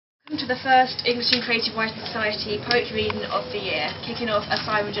To the first English and Creative Writing Society Poetry Reading of the Year, kicking off, as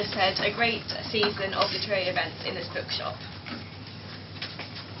Simon just said, a great season of literary events in this bookshop.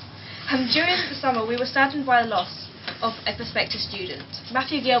 During the summer we were saddened by the loss of a prospective student.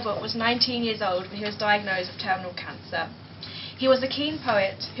 Matthew Gilbert was 19 years old when he was diagnosed with terminal cancer. He was a keen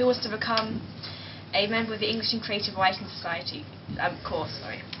poet who was to become a member of the English and Creative Writing Society course.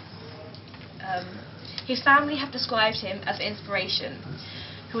 His family have described him as an inspiration,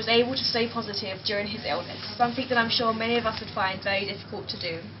 who was able to stay positive during his illness, something that I'm sure many of us would find very difficult to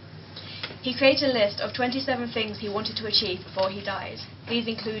do. He created a list of 27 things he wanted to achieve before he died. These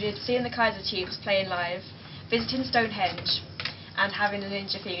included seeing the Kaiser Chiefs playing live, visiting Stonehenge, and having a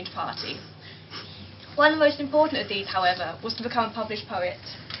ninja-themed party. One of the most important of these, however, was to become a published poet,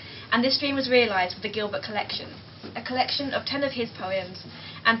 and this dream was realised with the Gilbert Collection, a collection of 10 of his poems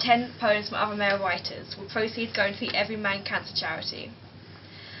and 10 poems from other male writers, with proceeds going to the Everyman Cancer Charity.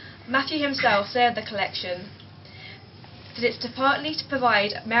 Matthew himself said the collection that it's partly to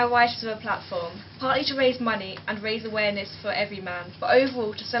provide male writers with a platform, partly to raise money and raise awareness for every man, but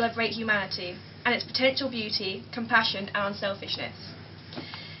overall to celebrate humanity and its potential beauty, compassion and unselfishness.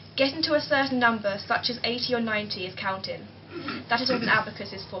 Getting to a certain number, such as 80 or 90, is counting. That is what an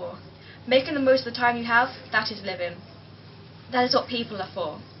abacus is for. Making the most of the time you have, that is living. That is what people are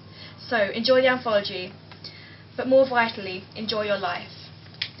for. So, enjoy the anthology, but more vitally, enjoy your life.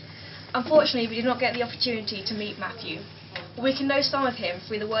 Unfortunately, we did not get the opportunity to meet Matthew, but we can know some of him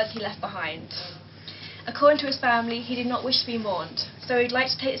through the words he left behind. According to his family, he did not wish to be mourned, so we'd like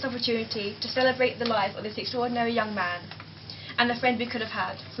to take this opportunity to celebrate the life of this extraordinary young man and the friend we could have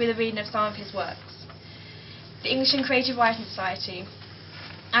had through the reading of some of his works. The English and Creative Writing Society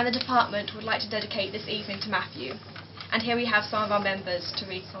and the department would like to dedicate this evening to Matthew, and here we have some of our members to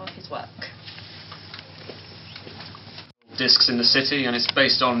read some of his work. Discs in the City, and it's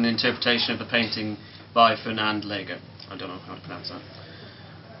based on an interpretation of the painting by Fernand Léger. I don't know how to pronounce that.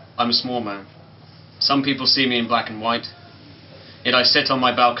 I'm a small man. Some people see me in black and white, yet I sit on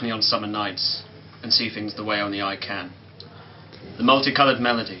my balcony on summer nights and see things the way only I can. The multicoloured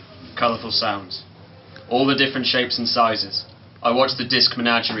melody, colourful sounds, all the different shapes and sizes. I watch the disc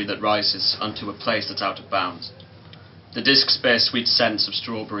menagerie that rises unto a place that's out of bounds. The discs bear sweet scents of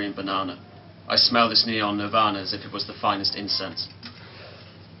strawberry and banana. I smell this neon nirvana as if it was the finest incense.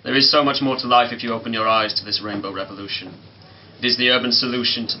 There is so much more to life if you open your eyes to this rainbow revolution. It is the urban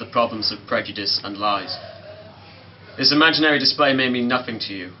solution to the problems of prejudice and lies. This imaginary display may mean nothing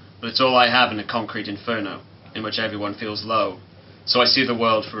to you, but it's all I have in a concrete inferno, in which everyone feels low, so I see the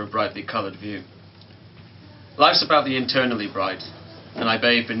world through a brightly coloured view. Life's about the internally bright, and I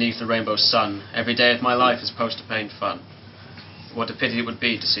bathe beneath the rainbow sun every day of my life as poster-paint fun. What a pity it would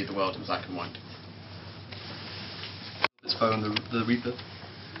be to see the world in black and white. This poem, the Reaper.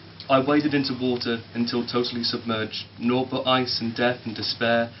 I waded into water until totally submerged, naught but ice and death and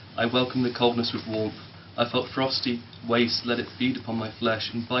despair. I welcomed the coldness with warmth. I felt frosty waste, let it feed upon my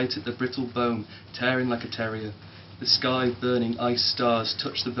flesh and bite at the brittle bone, tearing like a terrier. The sky, burning ice stars,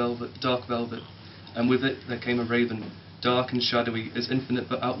 touched the dark velvet, and with it there came a raven, dark and shadowy, as infinite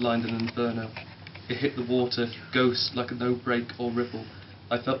but outlined in an inferno. It hit the water, ghost, like a no break or ripple.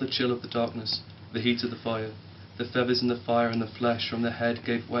 I felt the chill of the darkness, the heat of the fire. The feathers in the fire and the flesh from the head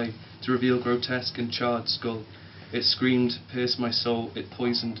gave way to reveal grotesque and charred skull. It screamed, pierced my soul, it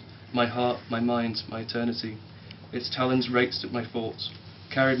poisoned my heart, my mind, my eternity. Its talons raced at my thoughts,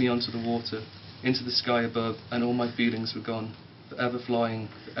 carried me onto the water, into the sky above, and all my feelings were gone, forever flying,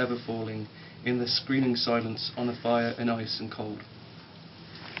 forever falling, in the screaming silence on the fire and ice and cold.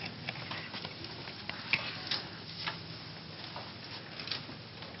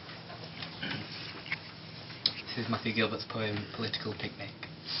 This is Matthew Gilbert's poem, Political Picnic.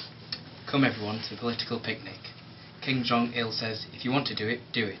 Come everyone to a political picnic. King Jong-il says, if you want to do it,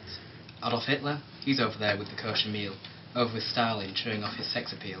 do it. Adolf Hitler, he's over there with the kosher meal, over with Stalin showing off his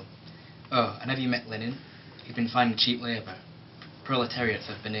sex appeal. Oh, and have you met Lenin? He's been finding cheap labour. Proletariats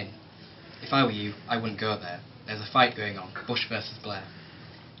have been in. If I were you, I wouldn't go there. There's a fight going on, Bush versus Blair.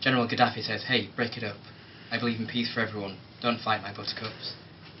 General Gaddafi says, hey, break it up. I believe in peace for everyone. Don't fight my buttercups.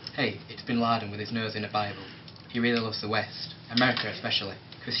 Hey, it's Bin Laden with his nose in a Bible. He really loves the West, America especially.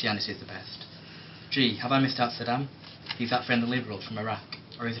 Christianity's the best. Gee, have I missed out Saddam? He's that friendly liberal from Iraq,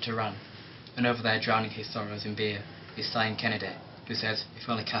 or is it Iran? And over there drowning his sorrows in beer is sighing Kennedy, who says, if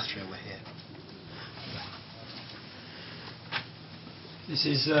only Castro were here. This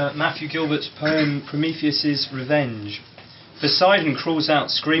is Matthew Gilbert's poem, Prometheus's Revenge. Poseidon crawls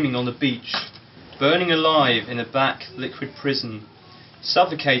out screaming on the beach, burning alive in a black liquid prison,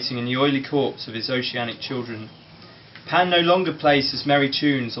 suffocating in the oily corpse of his oceanic children. Pan no longer plays his merry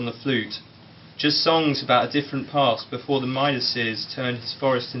tunes on the flute, just songs about a different past before the Midases turned his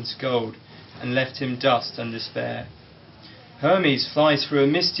forest into gold and left him dust and despair. Hermes flies through a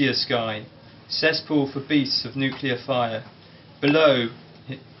mistier sky, cesspool for beasts of nuclear fire, below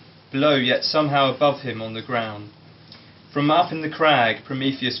yet somehow above him on the ground. From up in the crag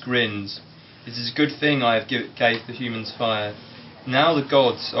Prometheus grins, it is a good thing I have gave the humans fire, now the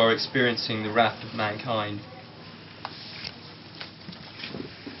gods are experiencing the wrath of mankind.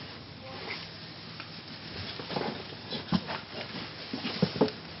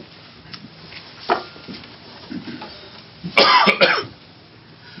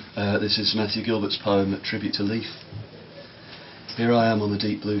 This is Matthew Gilbert's poem, Tribute to Leaf. Here I am on the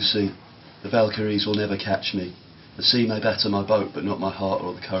deep blue sea. The Valkyries will never catch me. The sea may batter my boat, but not my heart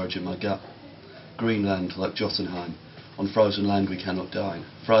or the courage in my gut. Greenland, like Jotunheim, on frozen land we cannot dine.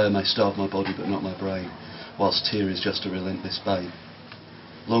 Freya may starve my body, but not my brain, whilst Tyr is just a relentless bane.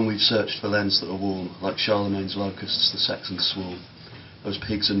 Long we've searched for lands that are warm, like Charlemagne's locusts the Saxons swarm. Those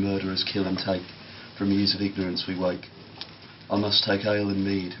pigs and murderers kill and take, from years of ignorance we wake. I must take ale and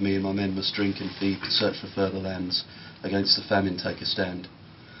mead, me and my men must drink and feed to search for further lands, against the famine take a stand.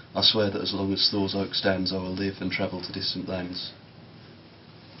 I swear that as long as Thor's oak stands I will live and travel to distant lands.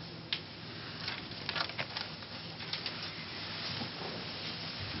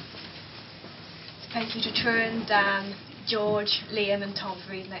 Thank you to Truan, Dan, George, Liam and Tom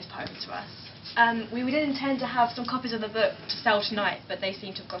for reading those poems to us. We did intend to have some copies of the book to sell tonight, but they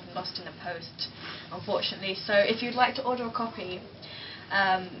seem to have gotten lost in the post, unfortunately. So if you'd like to order a copy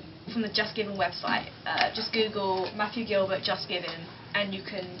from the Just Giving website, just Google Matthew Gilbert Just Giving and you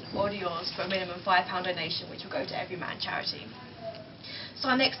can order yours for a minimum £5 donation, which will go to Every Man charity. So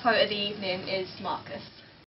our next poet of the evening is Marcus.